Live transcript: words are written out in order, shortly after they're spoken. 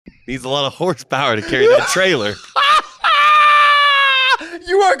Needs a lot of horsepower to carry that trailer.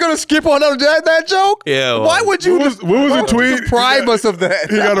 You weren't going to skip on that joke? Yeah. Well, Why would you? What was the tweet? Deprive us of that.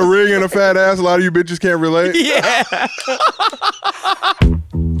 He got a ring and a fat ass. A lot of you bitches can't relate. Yeah.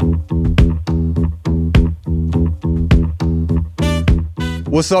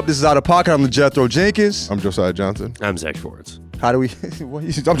 What's up? This is Out of Pocket. I'm the Jethro Jenkins. I'm Josiah Johnson. I'm Zach Schwartz. How do we?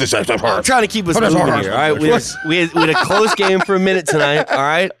 I'm just I'm trying to keep us moving here. All right, we had a close game for a minute tonight. All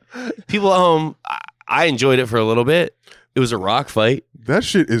right, people at home, I enjoyed it for a little bit. It was a rock fight. That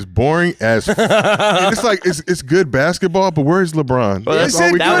shit is boring as it's like it's good basketball, but where's LeBron? Well, Is it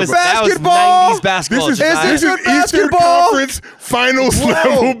that good was basketball? 90s basketball. This is good Eastern basketball? Conference Finals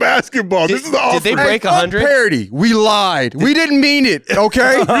level basketball. This is the did they offering. break fuck 100? parody. We lied. We didn't mean it,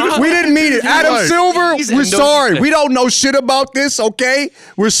 okay? We didn't mean it. Adam lied. Silver, He's we're in no sorry. defense. We don't know shit about this, okay?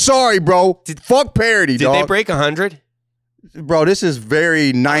 We're sorry, bro. Fuck parody, Did dog. they break 100? Bro, this is very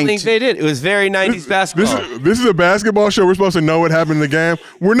I don't think 90s. they did. It was very 90s basketball. This is a basketball show. We're supposed to know what happened in the game.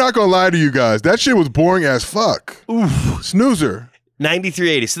 We're not gonna lie to you guys. That shit was boring as fuck. Oof. Snoozer.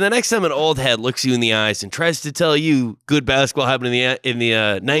 93-80. So the next time an old head looks you in the eyes and tries to tell you good basketball happened in the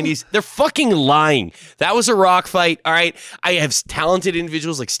 90s, they're fucking lying. That was a rock fight. All right. I have talented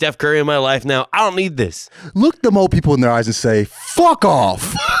individuals like Steph Curry in my life now. I don't need this. Look them old people in their eyes and say, fuck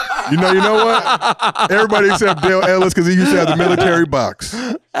off. You know what? Everybody except Dale Ellis because he used to have the military box.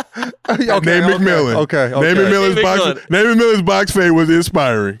 Nate McMillan. Okay. Nate McMillan's Nate box. McMillan. Nate McMillan's box fade was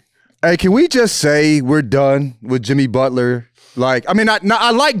inspiring. Hey, can we just say we're done with Jimmy Butler? Like, I mean,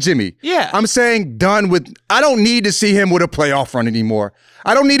 I like Jimmy. Yeah. I'm saying done with, I don't need to see him with a playoff run anymore.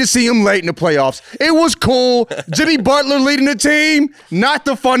 I don't need to see him late in the playoffs. It was cool. Jimmy Butler leading the team, not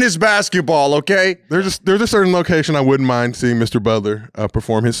the funnest basketball, okay? There's a certain location I wouldn't mind seeing Mr. Butler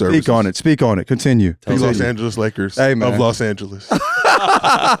perform his services. Speak on it. Continue. The Los Angeles Lakers Hey, man. of Los Angeles.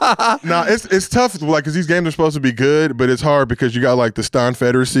 Nah, it's tough, like, because these games are supposed to be good, but it's hard because you got like the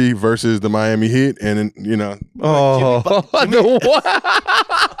Confederacy versus the Miami Heat, and you know, Oh, the what?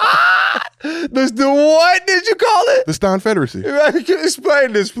 The what did you call it? the Confederacy, Can you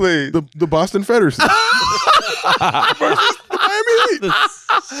explain this, please? the Boston Federacy versus the Miami Heat.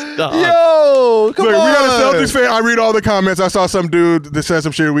 Stop. Yo, come Look, on. we got a Celtics fan. I read all the comments. I saw some dude that said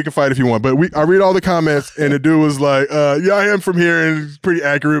some shit. We can fight if you want, but I read all the comments, and the dude was like, "Yeah, I am from here, and it's pretty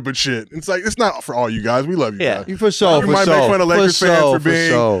accurate, but shit." It's like it's not for all you guys. We love you Yeah. guys. For sure, We for might sure. make fun of Lakers For fans sure, for being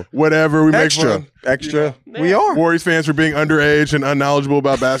sure. whatever. We make Extra. fun. Extra. We are. Warriors fans for being underage and unknowledgeable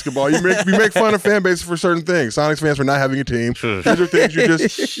about basketball. You make fun of fan bases for certain things. Sonics fans for not having a team. These are things you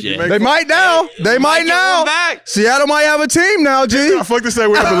just you Shit. make They fun- might now. They might get now. one back. Seattle might have a team now, G. I fuck to say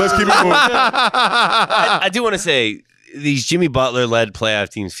whatever, but let's keep it moving. I do want to say these Jimmy Butler-led playoff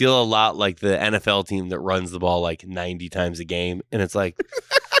teams feel a lot like the NFL team that runs the ball like 90 times a game. And it's like,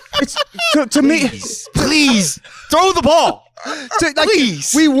 It's to me. please throw the ball.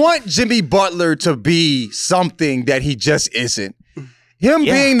 Please. We want Jimmy Butler to be something that he just isn't. Him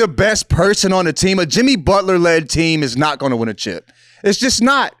Yeah. being the best person on the team, a Jimmy Butler-led team is not going to win a chip. It's just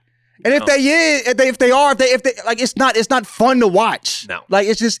not. And if they are, like, it's not fun to watch. No. Like,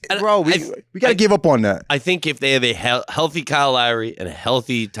 it's just, bro, we got to give up on that. I think if they have a healthy Kyle Lowry and a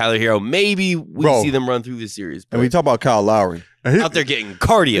healthy Tyler Hero, maybe we Bro. see them run through this series. And we talk about Kyle Lowry. Out there getting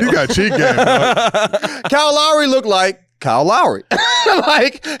cardio. You got cheat game, bro. Kyle Lowry looked like Kyle Lowry.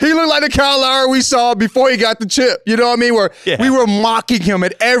 Like, he looked like the Kyle Lowry we saw before he got the chip. You know what I mean? Where Yeah. we were mocking him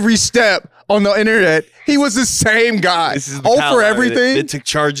at every step on the internet. He was the same guy. This is the Oh, Kyle for Lowry everything. that took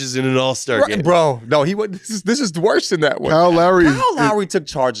charges in an All-Star game. Bro, no, he was. This is worse than that one. Kyle Lowry took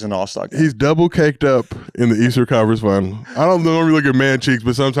charges in All-Star game. he's double caked up in the Eastern Conference Final. I don't normally look at man cheeks,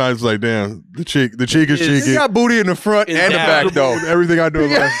 but sometimes it's like, damn, the cheek is He He cheeky. got booty in the front It's and the down. back, though. Everything I do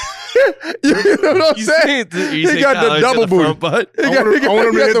in life. You know what I'm You saying? He got the double booty. front butt. He I got- want he got- him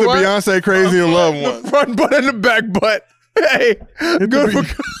he to got hit the what? Beyonce Crazy in Love The one. front butt and the back butt. Hey, good for.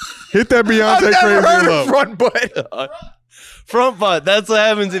 Hit that I've Beyonce never Crazy heard in of Love. front butt. Front butt. That's what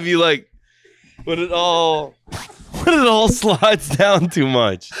happens if you like when it all slides down too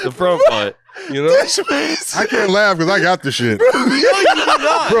much. The front butt. You know? I can't laugh because I got the shit.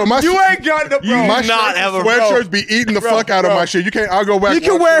 Bro, my You ain't got the bro. my do not have a- sweatshirts be eating the fuck out of my shit. You can't. I'll go back. He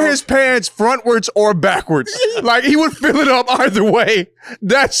can wear his pants frontwards or backwards. Like, he would fill it up either way.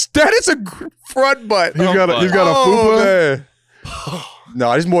 That is a front butt. He's got a Oh, fupa. man.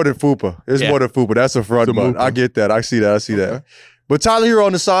 No, it's more than fupa. It's Yeah. more than fupa. That's a front It's a butt. moopa. I get that. I see that. But Tyler Hero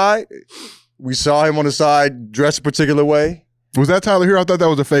on the side, we saw him on the side dressed a particular way. Was that Tyler Hero? I thought that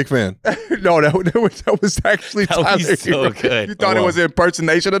was a fake fan. No, that was actually That Tyler was so Hero. good. You thought Oh, it wow. was an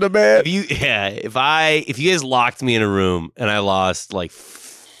impersonation of the man? If you guys locked me in a room and I lost like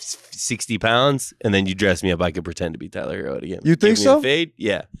 60 pounds, and then you dress me up, I could pretend to be Tyler Hero again. You think Give me so? a fade?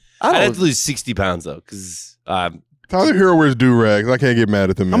 Yeah. I I'd don't- have to lose 60 pounds though, because Tyler Hero wears do-rags. I can't get mad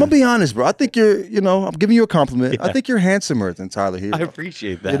at the man. I'm gonna be honest, bro. I think I'm giving you a compliment. I think you're handsomer than Tyler Hero. I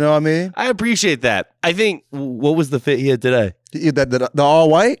appreciate that. You know what I mean? I appreciate that. I think what was the fit he had today? The all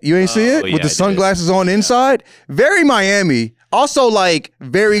white. You ain't see it yeah, with I the did. sunglasses on inside. Very Miami. Also, like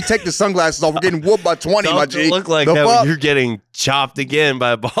very take the sunglasses off. We're getting whooped by 20, my Don't G. look like The that fuck? when you're getting chopped again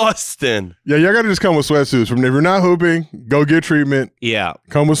by Boston. Yeah, y'all got to just come with sweatsuits. If you're not hooping, go get treatment. Yeah.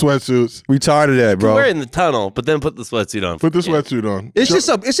 Come with sweatsuits. We tired of that, bro. Wear it in the tunnel, but then put the sweatsuit on. Put the sweatsuit on. It's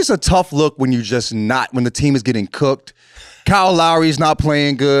just a tough look when you just not when the team is getting cooked. Kyle Lowry's not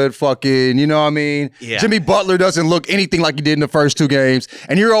playing good, fucking, you know what I mean? Yeah. Jimmy Butler doesn't look anything like he did in the first 2 games.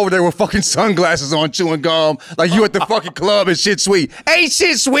 And you're over there with fucking sunglasses on, chewing gum, like you at the fucking club and shit sweet. Ain't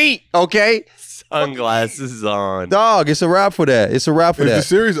shit sweet, okay? Sunglasses on. Dog, it's a wrap for that. It's a wrap for Is the that.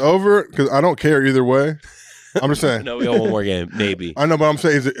 series over? Because I don't care either way. I'm just saying. No, we got one more game, maybe. I know, but I'm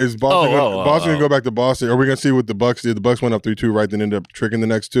saying, is Boston Oh. gonna go back to Boston? Are we gonna see what the Bucks did? The Bucks went up 3-2, right? Then ended up tricking the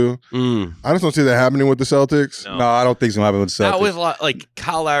next 2. I just don't see that happening with the Celtics. No. No, I don't think it's gonna happen with the That Celtics. was like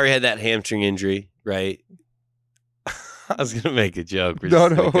Kyle Lowry had that hamstring injury, right? I was gonna make a joke. We're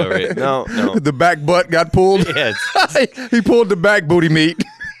just gonna go right- no. The back butt got pulled. Yeah, it's- He pulled the back booty meat.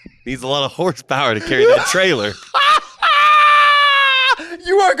 needs a lot of horsepower to carry that trailer.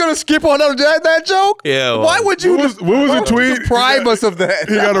 You weren't gonna skip on that joke? Yeah. well, Why would you? What was why the would you tweet? deprive us of that?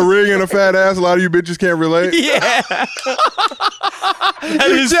 He got a ring and a fat ass. A lot of you bitches can't relate. Yeah.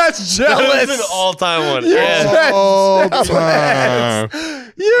 You're just That jealous. is an all-time one. You're Yeah. All just time.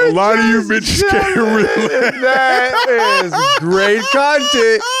 You're A lot of you just bitches can't relate. That is great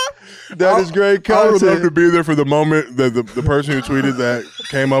content. That is great I would love to content. be there for the moment that the person who tweeted that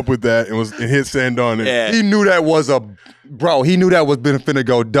came up with that and hit send on it. Yeah. He knew that was bro. He knew that was finna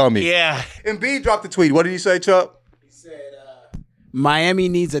go dummy. Yeah. Embiid dropped the tweet. What did he say, Chuck? Miami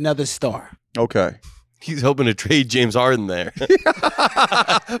needs another star. Okay. He's hoping to trade James Harden there.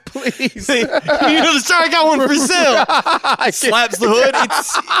 Please. See, you know the star, I got one for sale. Slaps the hood.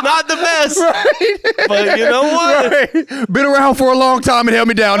 It's not the best. Right. But you know what? Right. Been around for a long time and held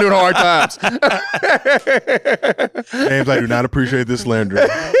me down during hard times. James, I do not appreciate this slander.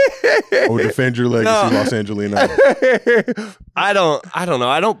 I will defend your legacy, No. Los Angelino. I don't know.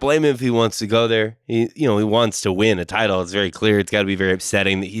 I don't blame him if he wants to go there. He wants to win a title. It's very clear. It's got to be very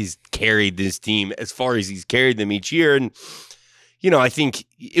upsetting that he's carried this team as far as he's carried them each year. And, I think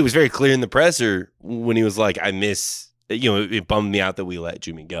it was very clear in the presser when he was like, I miss, it bummed me out that we let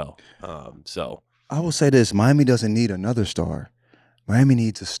Jimmy go. So. I will say this: Miami doesn't need another star. Miami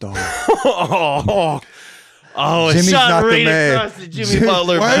needs a star. Oh, Jimmy's a shot not the right man. across the Jimmy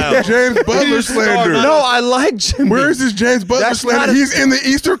Butler Why is mouth. this James Butler slander? No, I like Jimmy. Where is this James Butler That's slander? not a- He's in the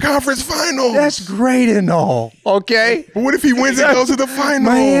Eastern Conference Finals. That's great and all. Okay. But what if he wins and goes to the finals?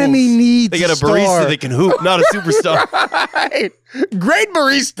 Miami needs They got a star. barista that can hoop, not a superstar. Right. Great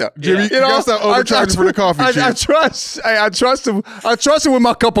barista. Jimmy, you gotta stop overcharging for the coffee, I Chief. trust him. I trust him with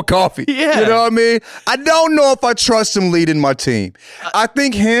my cup of coffee. Yeah. You know what I mean? I don't know if I trust him leading my team. I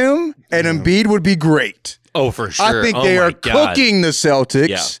think him and Embiid would be great. Oh, for sure. I think Oh they my are God. cooking the Celtics.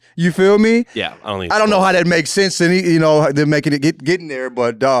 Yeah. You feel me? Yeah, I don't know how that makes sense, and they're making it getting there.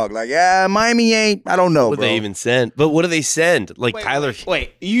 But dog, like, Miami ain't. I don't know, What bro. they even send? But what do they send? Like Tyler.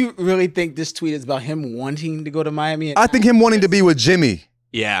 Wait, you really think this tweet is about him wanting to go to Miami? I think him wanting to be with Jimmy.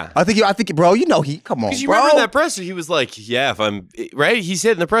 Yeah. I think, bro. Come on, Because you bro. remember in that presser, he was like, "Yeah, if I'm right." He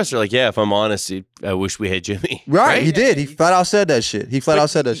said in the presser, like, "Yeah, if I'm honest, I wish we had Jimmy." Right, he did. He flat out said that shit.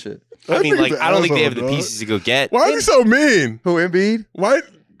 I mean, like, nigga's I don't think they have asshole, the dog. pieces to go get Why is he so mean? Who, Embiid? Why?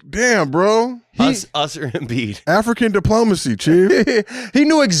 Damn, bro. us or Embiid. African diplomacy, Chief. He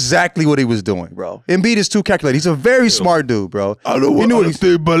knew exactly what he was doing, bro. Embiid is too calculated. He's a very smart dude, bro. I don't He knew what want to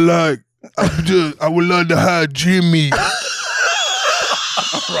say, but like, I would love to have Jimmy. I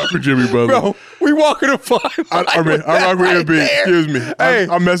rock with Jimmy, brother. Bro, we walking a fine line. I rock with right Embiid. there. Excuse me. Hey,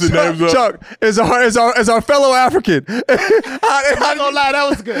 I'm messing Chuck, names up. Chuck, as our fellow African. I'm not gonna lie, that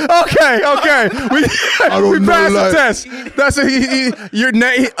was good. Okay. We don't know, passed like- the test. That's your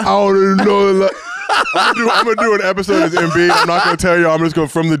name. I don't even know. Like, I'm gonna do an episode as Embiid. I'm not gonna tell you. I'm just going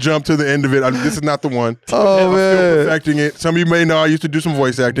from the jump to the end of it. This is not the one. Oh I'm still man. perfecting it. Some of you may know I used to do some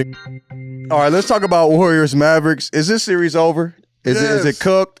voice acting. All right, let's talk about Warriors Mavericks. Is this series over? Is Yes. it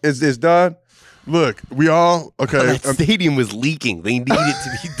cooked? Is it done? Look, we all okay. That stadium was leaking. They need it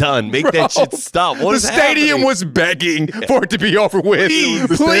to be done. Make that shit stop. What the is stadium happening? was begging for it to be over with.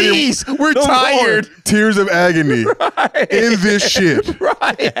 Please. Please, we're No tired. Tears of agony. in this shit.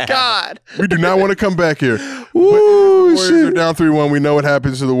 Right. God. We do not want to come back here. Ooh, Warriors are down 3-1. We know what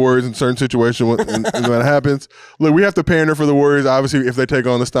happens to the Warriors in certain situations when that happens. Look, we have to pander for the Warriors, obviously, if they take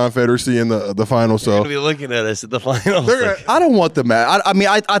on the Confederacy in the final. They're So gonna be looking at us at the finals. I don't want the match. I mean,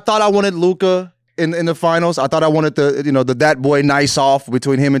 I thought I wanted Luka in the finals. I thought I wanted the that boy nice off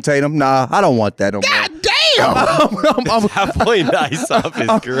between him and Tatum. Nah, I don't want that no more. God damn! That boy nice off is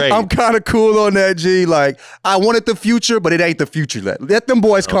great. I'm kind of cool on that, G. Like, I wanted the future, but it ain't the future. Let them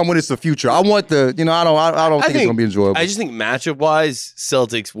boys come when it's the future. I want the, I don't think it's gonna be enjoyable. I just think matchup wise,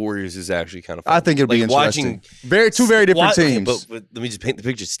 Celtics Warriors is actually kind of fun. I think it'll be interesting. Watching Two very different teams. But let me just paint the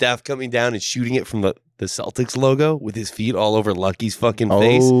picture. Steph coming down and shooting it from the Celtics logo with his feet all over Lucky's fucking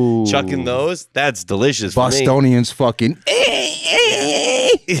face, chucking those. That's delicious. Bostonians fucking.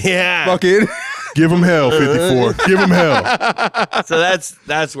 Yeah. Fucking. give them hell, 54. Give them hell. So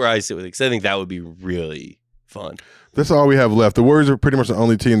that's where I sit with it, because I think that would be really fun. That's all we have left. The Warriors are pretty much the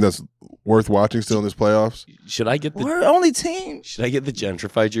only team that's worth watching still in this playoffs. Should I get We're the only team. Should I get the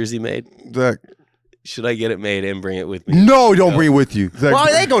Gentrify jersey made? Zach, Should I get it made and bring it with me? No, don't bring it with you. Zach, Well,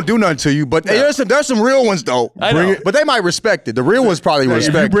 they ain't gonna do nothing to you, but there's some real ones though. I know. But they might respect it. The real ones probably if you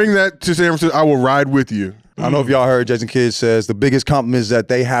respect it. bring that to San Francisco, I will ride with you. I don't know if y'all heard Jason Kidd says the biggest compliment is that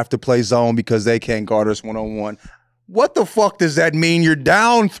they have to play zone because they can't guard us one-on-one. What the fuck does that mean? You're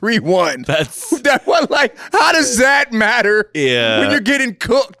down 3-1. That what, like, how does that matter? Yeah. When you're getting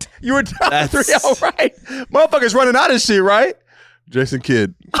cooked. You were down That's- 3 all right. Motherfuckers running out of shit, right? Jason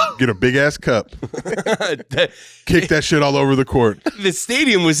Kidd, get a big ass cup, kick that shit all over the court. The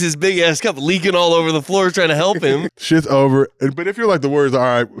stadium was his big ass cup leaking all over the floor trying to help him. Shit's over. But if you're like the Warriors, all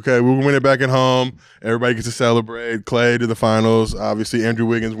right, okay, we'll win it back at home. Everybody gets to celebrate. Clay to the finals. Obviously, Andrew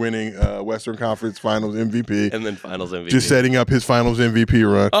Wiggins winning Western Conference Finals MVP. And then finals MVP. Just setting up his Finals MVP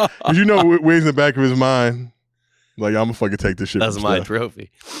run. Because you know Wiggins in the back of his mind, like, I'm going to fucking take this shit. That's from my Steph.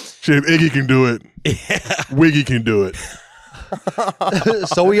 trophy. Shit, if Iggy can do it, Wiggy can do it.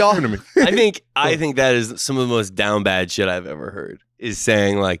 So we all. Listen to me. I think that is some of the most down bad shit I've ever heard. Is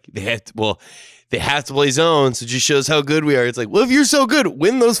saying like they have to play zone, so it just shows how good we are. It's like, well, if you're so good,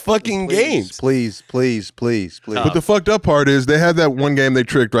 win those fucking games. Please. But the fucked up part is they had that one game they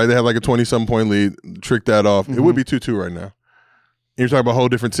tricked, right? They had like a 20-some point lead, tricked that off. It would be 2-2 right now. You're talking about a whole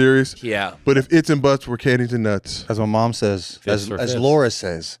different series? Yeah. But if it's and buts were candies and nuts. As my mom says, Fifths for as fifths. Laura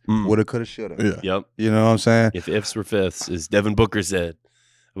says, woulda, coulda, shoulda. Yeah. Yep. You know what I'm saying? If ifs were fifths, as Devin Booker said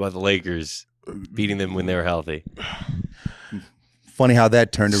about the Lakers beating them when they were healthy. Funny how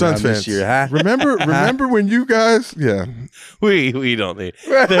that turned around Suns this fans. year, huh? Remember when you guys, yeah. We don't need.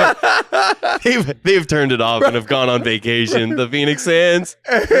 They've turned it off and have gone on vacation. The Phoenix fans.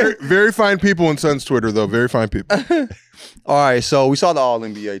 Very, very fine people on Suns Twitter, though. Very fine people. All right, so we saw the All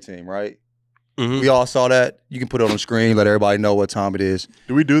NBA team, right? Mhm. We all saw that. You can put it on the screen, let everybody know what time it is.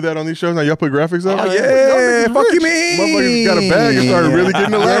 Do we do that on these shows now? Y'all put graphics up? Oh, yeah, Y'all niggas fuck you rich. mean? Motherfuckers got a bag and started really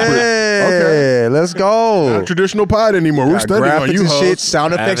getting elaborate. Yeah, Okay. let's go. Not traditional pod anymore. We're Got studying on graphics you, and shit, hoes.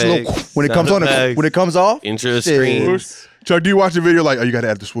 sound effects. Graphics, Little, when it sound comes on, effects. when it comes off. Intro Shit. screens. Chuck, do you watch the video like, oh, you got to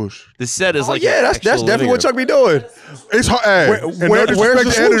add the swoosh? The set is Oh, like yeah, that's definitely what Chuck be doing. It's hard. Hey, Where- and no where's disrespect the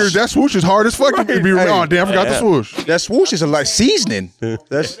to swoosh? editors, that swoosh is hard as fuck to be. Hey. Oh, damn, I forgot the swoosh. That swoosh is like seasoning.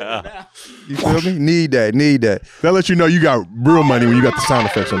 That's you feel me? Need that. That lets you know you got real money when you got the sound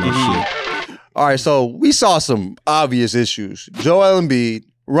effects on this shit. All right, so we saw some obvious issues. Joel Embiid,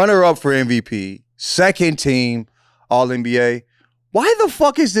 runner-up for MVP, second team All-NBA. Why the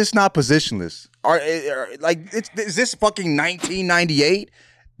fuck is this not positionless? Is this fucking 1998?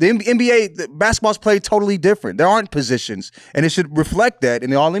 The NBA, the basketball's played totally different. There aren't positions, and it should reflect that in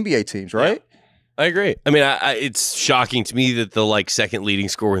the All-NBA teams, right? I agree. I mean, it's shocking to me that the second leading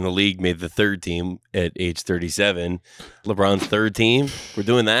scorer in the league made the third team at age 37. LeBron's third team. We're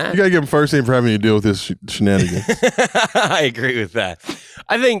doing that. You got to give him first team for having to deal with this shenanigans. I agree with that.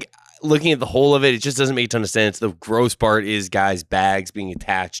 I think looking at the whole of it, it just doesn't make a ton of sense. The gross part is guys' bags being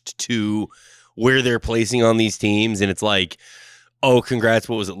attached to where they're placing on these teams, and it's like, oh, congrats!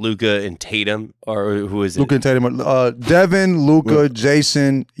 What was it, Luka and Tatum, or who is it? Luka and Tatum, Devin, Luka,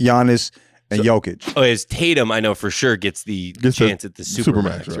 Jason, Giannis, and Jokic. Oh, as Tatum, I know for sure gets the chance at the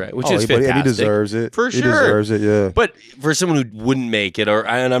Supermax, Supermax, right? Which Oh, is but fantastic. he deserves it. For He sure. deserves it, yeah. But for someone who wouldn't make it,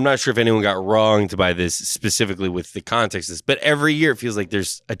 and I'm not sure if anyone got wronged by this specifically with the context of this, but every year it feels like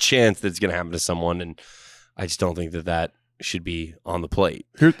there's a chance that it's going to happen to someone, and I just don't think that should be on the plate.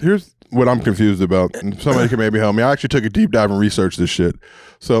 Here's what I'm confused about, and somebody can maybe help me. I actually took a deep dive and researched this shit.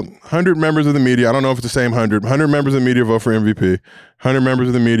 So 100 members of the media, I don't know if it's the same 100 members of the media vote for MVP, 100 members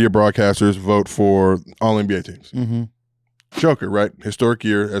of the media broadcasters vote for all NBA teams. Mm-hmm. Joker, right? Historic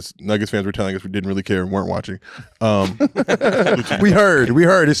year, as Nuggets fans were telling us we didn't really care and weren't watching. We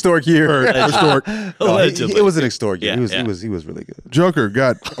heard historic year. Historic. No, it was an historic year. Yeah, He was really good. Joker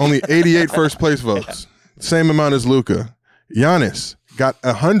got only 88 first place votes, same amount as Luka. Giannis got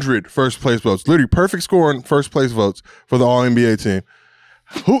 100 first place votes, literally perfect score on first place votes for the All NBA team.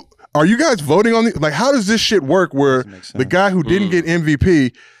 Who are you guys voting on? Like, how does this shit work? Where the guy who didn't get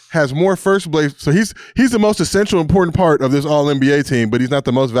MVP has more first place, so he's the most essential, important part of this All NBA team, but he's not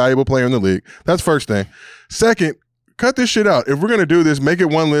the most valuable player in the league. That's first thing. Second, cut this shit out. If we're gonna do this, make it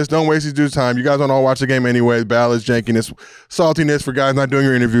one list. Don't waste these dudes' time. You guys don't all watch the game anyway. Ballads, jankiness, saltiness for guys not doing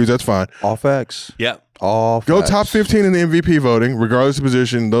your interviews. That's fine. All facts. Yeah. All Go facts. top 15 in the MVP voting, regardless of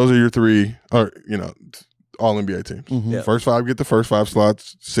position. Those are your three, or All NBA teams. Yeah. First five get the first 5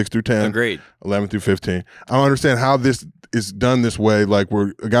 slots, 6 through 10. Agreed. 11 through 15. I don't understand how this is done this way. Like,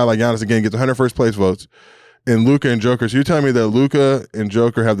 where a guy like Giannis again gets 100 first place votes, and Luka and Joker. So you're telling me that Luka and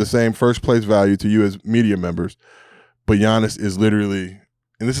Joker have the same first place value to you as media members, but Giannis is literally,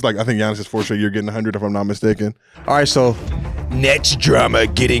 and this is like, I think Giannis is 4 straight year getting 100 if I'm not mistaken. All right, so Nets drama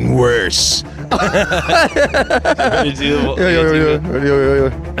getting worse.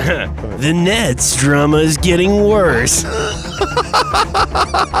 The Nets drama is getting worse.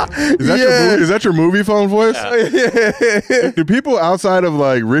 Is that your movie phone voice? Do people outside of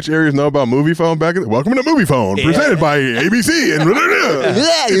like rich areas know about movie phone back in welcome to Movie Phone, presented by ABC and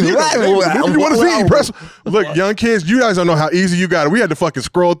you want to see press. Look, young kids, you guys don't know how easy you got it. We had to fucking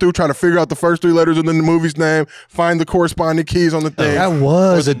scroll through, try to figure out the first 3 letters in the movie's name, find the corresponding keys on the thing. That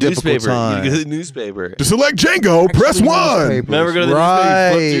was a difficult Newspaper. time. You go to the newspaper. To select Django, press 1. Remember, go to the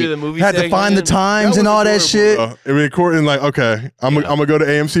newspaper, flip through the movie Had to find the section. times and all that shit. I mean, and like, okay, I'm gonna go to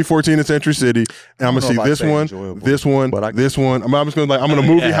AMC 14 in Century City, and I'm gonna see know if this I'd say one, enjoyable, this one, but this one. I'm just gonna I'm gonna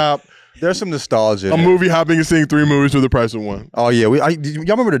movie hop. There's some nostalgia. I'm movie hopping and seeing 3 movies for the price of 1. Oh yeah, y'all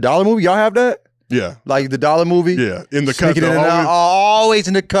remember the dollar movie? Y'all have that? Yeah, Like the dollar movie? yeah. In the cut, Sneaking in though, and out, always- always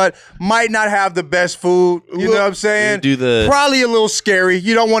in the cut. Might not have the best food. You know what I'm saying? Do the- Probably a little scary.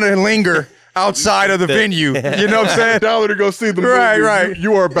 You don't want to linger outside of the venue. You know what I'm saying? $1 to go see the Right, movie. right.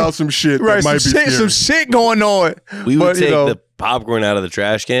 You are about some shit Right, that might be scary. some shit going on. We would But, you take know, the popcorn out of the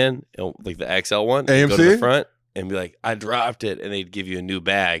trash can, like the XL one, and go to AMC? the front and be like, I dropped it. And they'd give you a new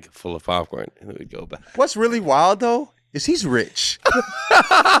bag full of popcorn. And it would go back. What's really wild though is he's rich,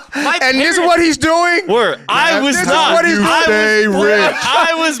 My and this is what he's doing. I was This is not. what he's You I stay was rich.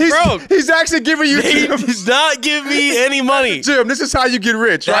 I was broke. He's actually giving you He Jim. does not give me any money. Jim, this is how you get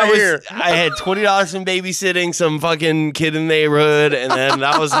rich, That right was, here. I had $20 from babysitting some fucking kid in the neighborhood, and then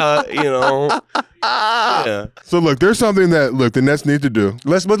that was how, yeah. So look, there's something that the Nets need to do.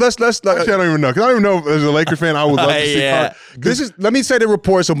 Let's Actually, I don't even know, because I don't even know as a Lakers fan, I would love to see. Yeah. Let me say the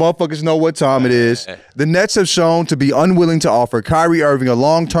report so motherfuckers know what time it is. The Nets have shown to be unwilling to offer Kyrie Irving a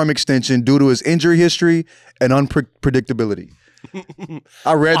long-term extension due to his injury history and unpredictability.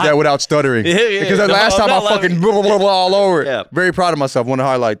 I read that without stuttering. Yeah. Because the No, last I'm time I not fucking laughing. blah, blah, blah all over it. Yeah. Very proud of myself. Want to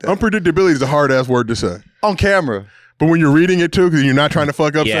highlight that. Unpredictability is a hard ass word to say. On camera. But when you're reading it too, because you're not trying to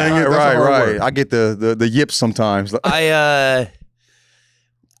fuck up Yeah. saying it, that's a hard word. I get the yips sometimes. I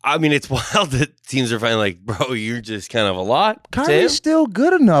mean, it's wild that teams are finally like, bro, you're just kind of a lot. Sam. Kyrie's still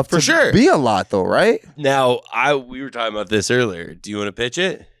good enough For to sure. be a lot though, right? Now, we were talking about this earlier. Do you want to pitch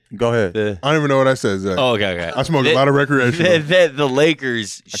it? Go ahead. I don't even know what I said, Zach. Oh, okay. I smoke a lot of recreational. The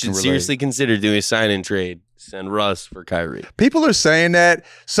Lakers should relate. seriously consider doing a sign and trade. Send Russ for Kyrie. People are saying that.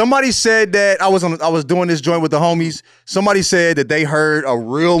 Somebody said that I was doing this joint with the homies. Somebody said that they heard a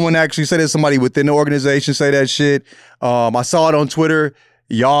real one actually say that. Somebody within the organization say that shit. I saw it on Twitter.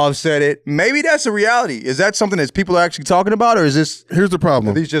 Y'all have said it. Maybe that's a reality. Is that something that people are actually talking about, or is this Here's the are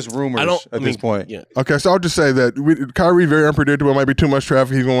problem. these just rumors at this point? Yeah. Okay, so I'll just say that Kyrie very unpredictable. Might be too much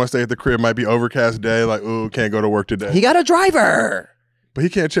traffic. He's gonna want to stay at the crib. Might be overcast day. Like, ooh, can't go to work today. He got a driver. But he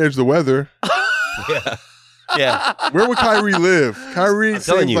can't change the weather. Yeah. Where would Kyrie live? Kyrie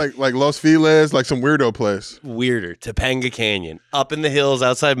telling seems you. like Los Feliz, like some weirdo place. Weirder. Topanga Canyon. Up in the hills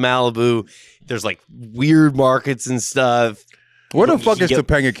outside Malibu. There's like weird markets and stuff. Where the He fuck is get-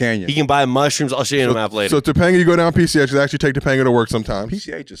 Topanga Canyon? He can buy mushrooms. I'll show you a map later. So Topanga, you go down PCH. You actually take Topanga to work sometimes.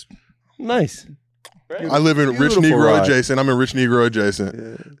 PCH is Nice. I live in Rich Beautiful Negro ride. adjacent. I'm in Rich Negro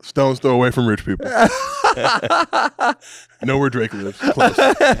adjacent. Stone's throw away from rich people. Know where Drake lives. Close.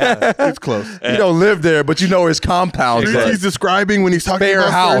 It's close. You don't live there, but you know his compound. Streets he's describing when he's talking Spare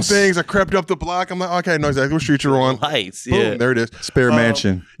about house. certain things. I crept up the block. I'm like, okay, I know exactly what street you're on. Lights, Boom, yeah. there it is. Spare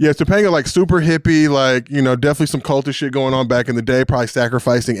mansion. Yeah, Topanga, like super hippie, like, definitely some cultish shit going on back in the day, probably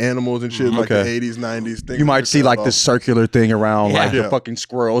sacrificing animals and shit in like the Okay. 80s, 90s. Things You might see like the circular thing around like Yeah. the fucking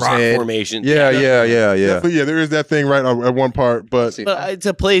squirrel's Rock head. formation. Yeah. But yeah, there is that thing right at one part, but But it's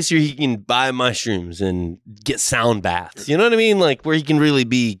a place where he can buy mushrooms and get sound baths. You know what I mean? Like where he can really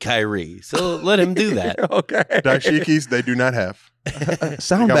be Kyrie. So let him do that. Okay. dashikis, they do not have.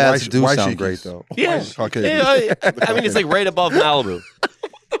 Sound They got baths do white sound shikis. great though. Yeah. Caucasian. Yeah, I mean, it's like right above Malibu.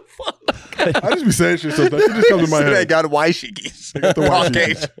 I just be saying shit sometimes. It just comes to my They head. got Waishikis. got the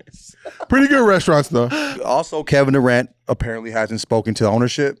Caucasian. Pretty good restaurants, though. Also, Kevin Durant apparently hasn't spoken to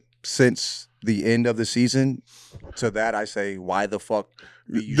ownership since the end of the season. To that, I say, why the fuck?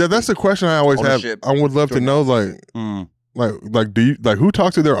 do you That's a speak question I always have. ownership I would love to during know, the like, do you like who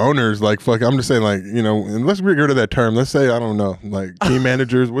talks to their owners? Like, fuck, I'm just saying, like, and let's get rid of that term. Let's say, I don't know, like team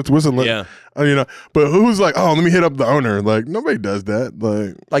managers. What's a Yeah. But who's like, oh, let me hit up the owner? Like, nobody does that.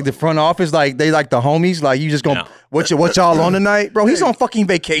 Like the front office, like they like the homies. Like you just gonna No. what y'all on tonight, bro? He's on fucking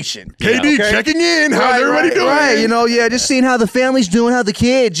vacation. KD okay. checking in. How's everybody doing? Right, just seeing how the family's doing, how the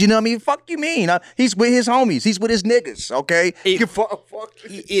kids. You know what I mean? Fuck you mean? He's with his homies. He's with his niggas. Okay. It- You fuck.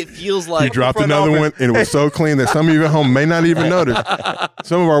 It feels He like dropped front another office. one, and it was so clean that some of you at home may not even notice.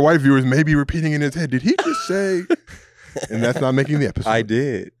 Some of our white viewers may be repeating in his head, did he just say? And that's not making the episode. I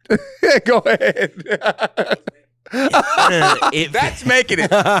did. Go ahead. That's making it.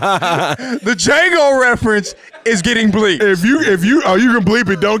 The Django reference is getting bleeped. If you you can bleep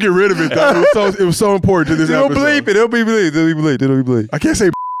it, don't get rid of it. Though. It was so important to this It'll episode. bleep it. It'll be bleeped. It'll be bleeped. I can't say.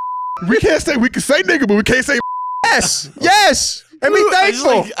 We can say nigga, but we can't say. Yes. And be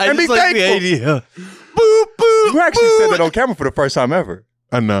thankful. I just like the idea. Boop, boop. You actually said that on camera for the first time ever.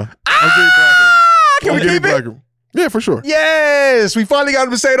 I know. Can we keep it? Yeah, for sure. Yes. We finally got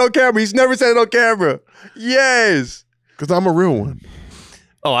him to say it on camera. He's never said it on camera. Yes. Because I'm a real one.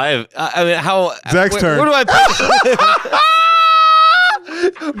 Oh, I mean, how? Zach's turn. Where do I put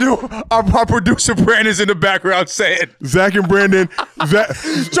Dude, our producer Brandon's in the background saying, Zach and Brandon. Zach,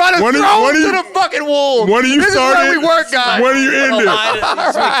 trying to one of- throw one him of to you- the fucking wall. one of you This started. is where we work, guys. One of you ended. Line?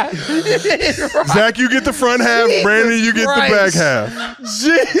 Zach, you get the front half. Brandon, you get the back Christ. half.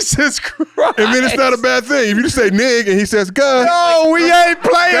 Jesus Christ. And then it's not a bad thing. If you just say nig and he says "guh," No, we ain't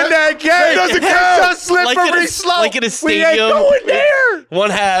playing that game. that doesn't It's count. a slippery slope. like in a We ain't stadium. going there. One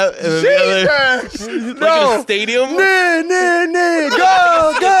half, and then the other. Jesus. Like in No. a stadium. Nah. Go.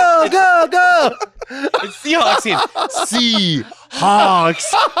 It's Seahawks team.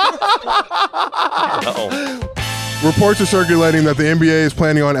 Seahawks. No. Reports are circulating that the NBA is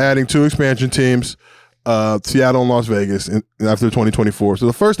planning on adding 2 expansion teams, Seattle and Las Vegas, after 2024. So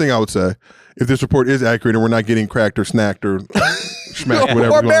the first thing I would say, if this report is accurate and we're not getting cracked or snacked or smacked, whatever, Or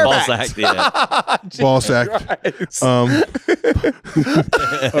you wanna- Ball sacked, yeah. ball sacked, is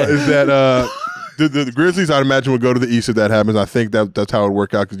that the Grizzlies, I'd imagine, would go to the East if that happens. I think that's how it would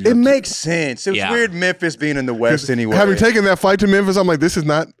work out. It makes sense. It was Yeah. weird Memphis being in the West anyway. Having taken that flight to Memphis, I'm like, this is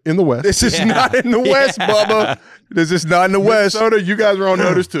not in the West. This is not in the West, Bubba. This is not in the West. Minnesota, you guys are on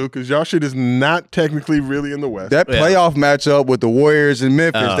notice too, because y'all shit is not technically really in the West. That playoff matchup with the Warriors and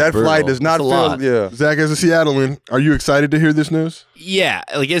Memphis, that brutal. flight does not It's a feel. lot. Yeah. Zach, as a Seattlean, are you excited to hear this news? Yeah,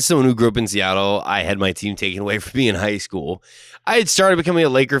 like as someone who grew up in Seattle, I had my team taken away from me in high school. I had started becoming a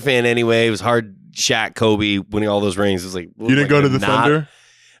Laker fan anyway. It was hard. Shaq, Kobe, winning all those rings. It was like You didn't go to the Thunder?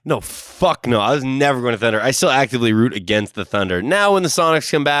 No, fuck no. I was never going to Thunder. I still actively root against the Thunder. Now, when the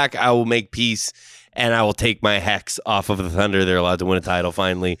Sonics come back, I will make peace and I will take my hex off of the Thunder. They're allowed to win a title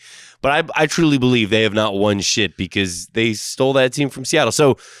finally. But I truly believe they have not won shit because they stole that team from Seattle.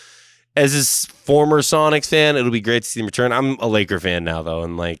 So, as this former Sonics fan, it'll be great to see them return. I'm a Laker fan now, though,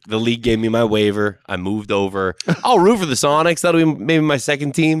 and like the league gave me my waiver. I moved over. I'll root for the Sonics. That'll be maybe my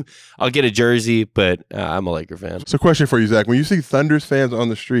second team. I'll get a jersey, but I'm a Laker fan. So, question for you, Zach: when you see Thunder's fans on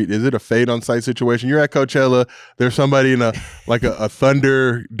the street, is it a fade on site situation? You're at Coachella. There's somebody in a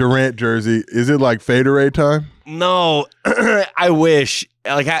Thunder Durant jersey. Is it like fadeaway time? No, I wish.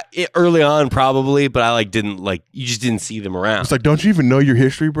 Early on, probably, but I didn't you just didn't see them around. It's like, don't you even know your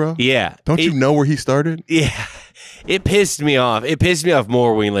history, bro? Yeah, Don't you know where he started? Yeah, it pissed me off. It pissed me off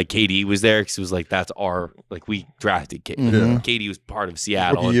more when KD was there because it was that's our we drafted KD. Yeah. KD was part of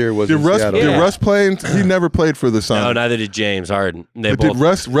Seattle. Rookie year was Did in Russ? Seattle. Did Yeah. Russ play? He never played for the Sonics. No, neither did James Harden. They But both.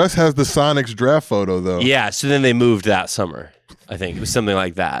 did Russ has the Sonics draft photo though? Yeah, so then they moved that summer. I think it was something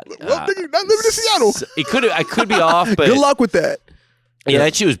like that. Well, nigga, not living in Seattle. It could. I could be off, but Good luck with that. Yeah,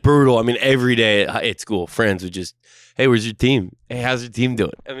 that shit was brutal. I mean, every day at school, friends would just, hey, where's your team? Hey, how's your team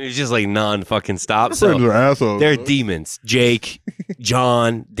doing? I mean, it was just like non-fucking stop. Friends So are assholes. they're bro. demons. Jake,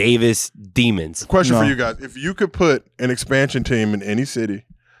 John, Davis, demons. Question No. for you guys: if you could put an expansion team in any city,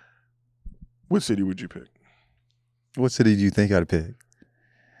 what city would you pick? What city do you think I'd pick?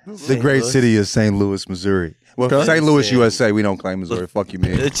 The St. great Louis. city of St. Louis, Missouri. Well, Okay. St. Louis, St. USA. We don't claim Missouri. Fuck you,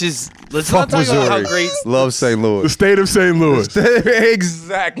 man. Let's Fuck not talk about how Missouri. great. Love St. The Louis. state of St. Louis.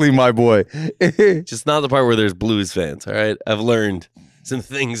 Exactly, my boy. Just not the part where there's Blues fans. All right, I've learned some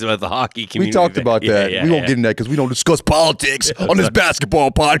things about the hockey community. We talked there. about Yeah, that. yeah, we won't yeah. get in that because we don't discuss politics on this basketball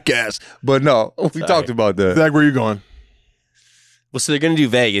podcast. But no, we talked about that. Zach, where you going? Well, so they're gonna do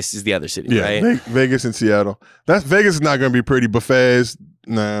Vegas is the other city, Yeah, right? Vegas and Seattle. That's Vegas is not going to be pretty. Buffets,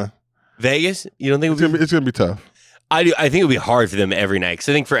 nah. Vegas, you don't think it It's would going be? to be tough. I do. I think it would be hard for them every night because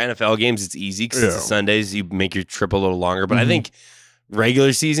I think for NFL games it's easy because it's Yeah. the Sundays. You make your trip a little longer, but I Mhm. think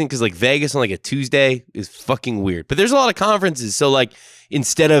regular season because like Vegas on like a Tuesday is fucking weird. But there's a lot of conferences, so like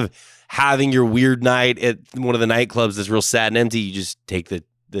instead of having your weird night at one of the nightclubs that's real sad and empty, you just take the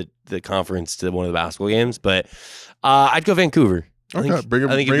conference to one of the basketball games. But I'd go Vancouver. Okay, I think, bring it-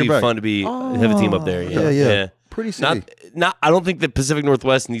 I think bring it'd it be back. fun to have a team up there. Oh, yeah. Pretty city. Not. I don't think the Pacific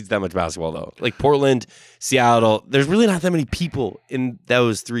Northwest needs that much basketball though. Like Portland, Seattle, there's really not that many people in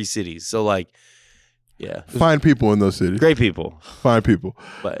those three cities. So like, yeah, Find people in those cities. great people, Find people.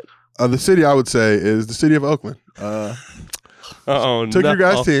 but The city I would say is the city of Oakland. oh Took your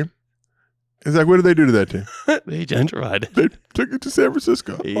guys' team. It's like, what did they do to that team? They gentrified. They took it to San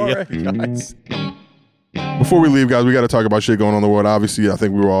Francisco. Yeah. Guys. Before we leave, guys, we got to talk about shit going on in the world. Obviously, I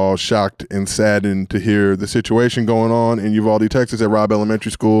think we were all shocked and saddened to hear the situation going on in Uvalde, Texas, at Robb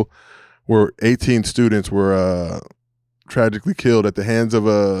Elementary School, where 18 students were tragically killed at the hands of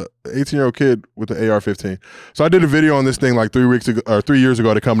a 18-year-old kid with an AR-15. So I did a video on this thing like 3 years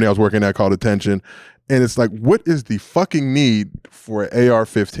ago at a company I was working at called Attention, and it's like, what is the fucking need for an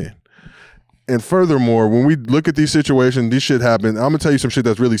AR-15? And furthermore, when we look at these situations, these shit happen. I'm gonna tell you some shit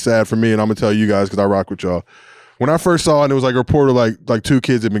that's really sad for me, and I'm gonna tell you guys because I rock with y'all. When I first saw it, and it was like a report of like 2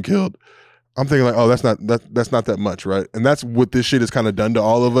 kids had been killed. I'm thinking like, oh, that's not that much, right? And that's what this shit has kind of done to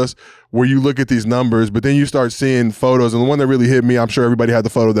all of us. Where you look at these numbers, but then you start seeing photos, and the one that really hit me, I'm sure everybody had the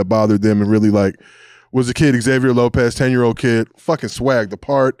photo that bothered them and really like was a kid, Xavier Lopez, 10-year-old kid, fucking swag, the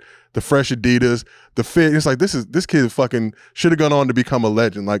part, the fresh Adidas, the fit. It's like this kid fucking should have gone on to become a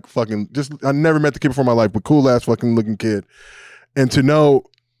legend. Like fucking I never met the kid before in my life, but cool ass fucking looking kid. And to know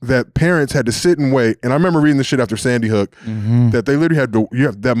that parents had to sit and wait, and I remember reading this shit after Sandy Hook, that they literally had to, you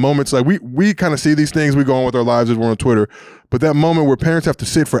have that moment, it's like we kind of see these things, we go on with our lives as we're on Twitter, but that moment where parents have to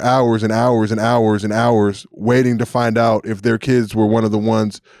sit for hours and hours and hours and hours waiting to find out if their kids were one of the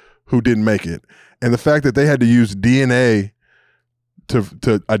ones who didn't make it. And the fact that they had to use DNA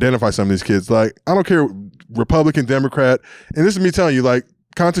to identify some of these kids, like, I don't care, Republican, Democrat, and this is me telling you, like,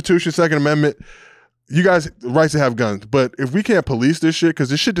 Constitution, Second Amendment, you guys the rights to have guns, but if we can't police this shit, because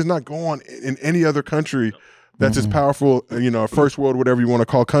this shit does not go on in any other country that's as powerful, a first world, whatever you want to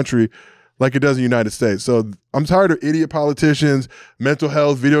call country, like it does in the United States. So I'm tired of idiot politicians, mental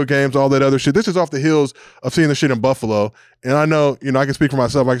health, video games, all that other shit. This is off the heels of seeing the shit in Buffalo. And I know, I can speak for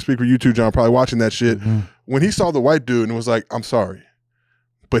myself, I can speak for you too, John, probably watching that shit. When he saw the white dude and was like, I'm sorry.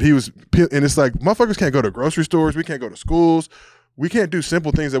 But he was, and it's like, motherfuckers can't go to grocery stores, we can't go to schools, we can't do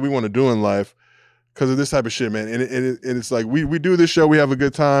simple things that we want to do in life because of this type of shit, man. And it's like, we do this show, we have a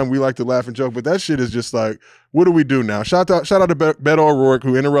good time, we like to laugh and joke, but that shit is just like, what do we do now? Shout out to Beto O'Rourke,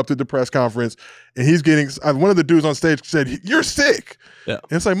 who interrupted the press conference, and he's getting, one of the dudes on stage said, you're sick. Yeah.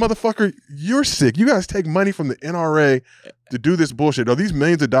 And it's like, motherfucker, you're sick. You guys take money from the NRA to do this bullshit. Are these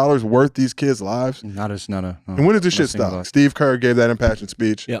millions of dollars worth these kids' lives? Not a. And when does this shit stop? Steve Kerr gave that impassioned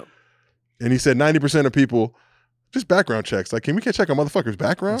speech. Yep. And he said 90% of people, just background checks. Like, can we check a motherfucker's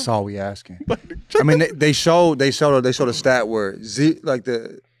background? That's all we asking. I mean, they showed a stat where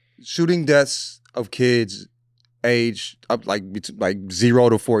the shooting deaths of kids age up like 0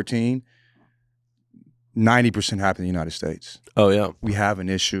 to 14, 90% happen in the United States. Oh yeah. We have an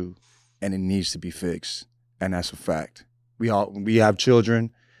issue, and it needs to be fixed, and that's a fact. We have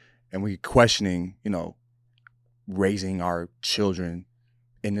children, and we questioning, raising our children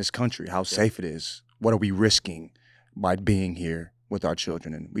in this country, how safe it is. What are we risking by being here with our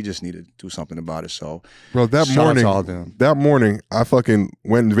children? And we just need to do something about it. So, Bro, that shout out to all morning, them. I fucking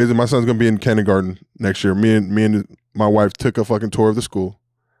went and visited. My son's gonna be in kindergarten next year. Me and my wife took a fucking tour of the school.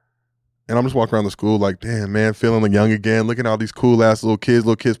 And I'm just walking around the school like, damn, man, feeling like young again. Looking at all these cool ass little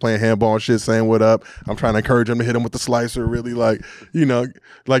kids playing handball and shit, saying what up. I'm trying to encourage them to hit them with the slicer. Really, like, you know,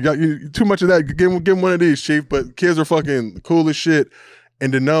 like too much of that. Give them one of these, Chief. But kids are fucking cool as shit.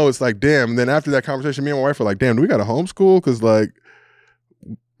 And to know, it's like, damn. And then after that conversation, me and my wife were like, damn, do we got to homeschool? Because like,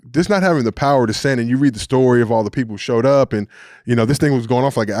 this not having the power to send, and you read the story of all the people who showed up, and you know this thing was going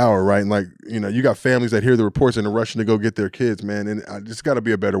on for like an hour, right? And like, you know, you got families that hear the reports and are rushing to go get their kids, man. And it's got to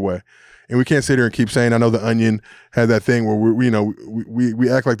be a better way. And we can't sit here and keep saying, I know the Onion had that thing where we you know, we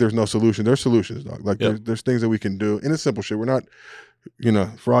act like there's no solution. There's solutions, dog. Like there's things that we can do, and it's simple shit. We're not, you know,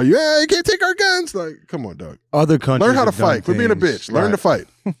 for all you, you can't take our guns. Like, come on, dog. Other countries learn how to have done fight. Quit being a things- bitch. Learn to fight.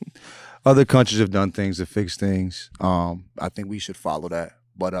 Other countries have done things to fix things. I think we should follow that.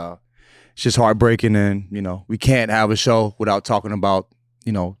 But it's just heartbreaking, and you know, we can't have a show without talking about,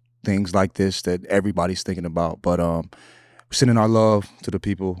 you know, things like this that everybody's thinking about. But sending our love to the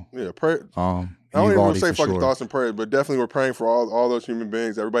people. Yeah, pray. I in don't even want Uvalde to say for fucking sure. thoughts and prayers, but definitely we're praying for all those human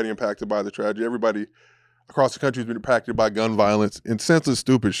beings, everybody impacted by the tragedy, everybody across the country has been impacted by gun violence and senseless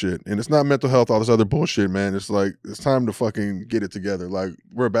stupid shit. And it's not mental health, all this other bullshit, man. It's like, it's time to fucking get it together. Like,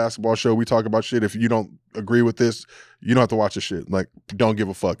 we're a basketball show. We talk about shit. If you don't agree with this, you don't have to watch the shit. Like, don't give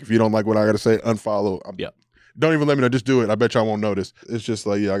a fuck. If you don't like what I got to say, unfollow. Yep. Don't even let me know. Just do it. I bet y'all won't notice. It's just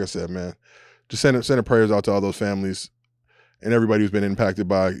like, yeah, like I said, man, just sending prayers out to all those families and everybody who's been impacted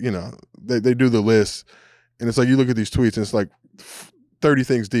by, you know, they do the list. And it's like, you look at these tweets and it's like 30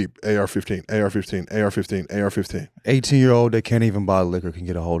 things deep. AR-15, AR-15, AR-15, AR-15. 18-year-old that can't even buy liquor can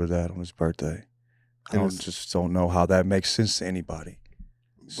get a hold of that on his birthday. And Just don't know how that makes sense to anybody.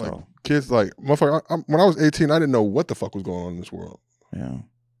 So, Like, kids, like, motherfucker, when I was 18, I didn't know what the fuck was going on in this world. yeah.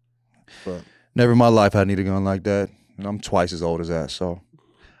 But Never in my life I need a gun like that. And I'm twice as old as that. So,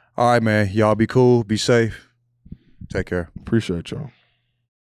 all right, man. Y'all be cool. Be safe. Take care. appreciate y'all.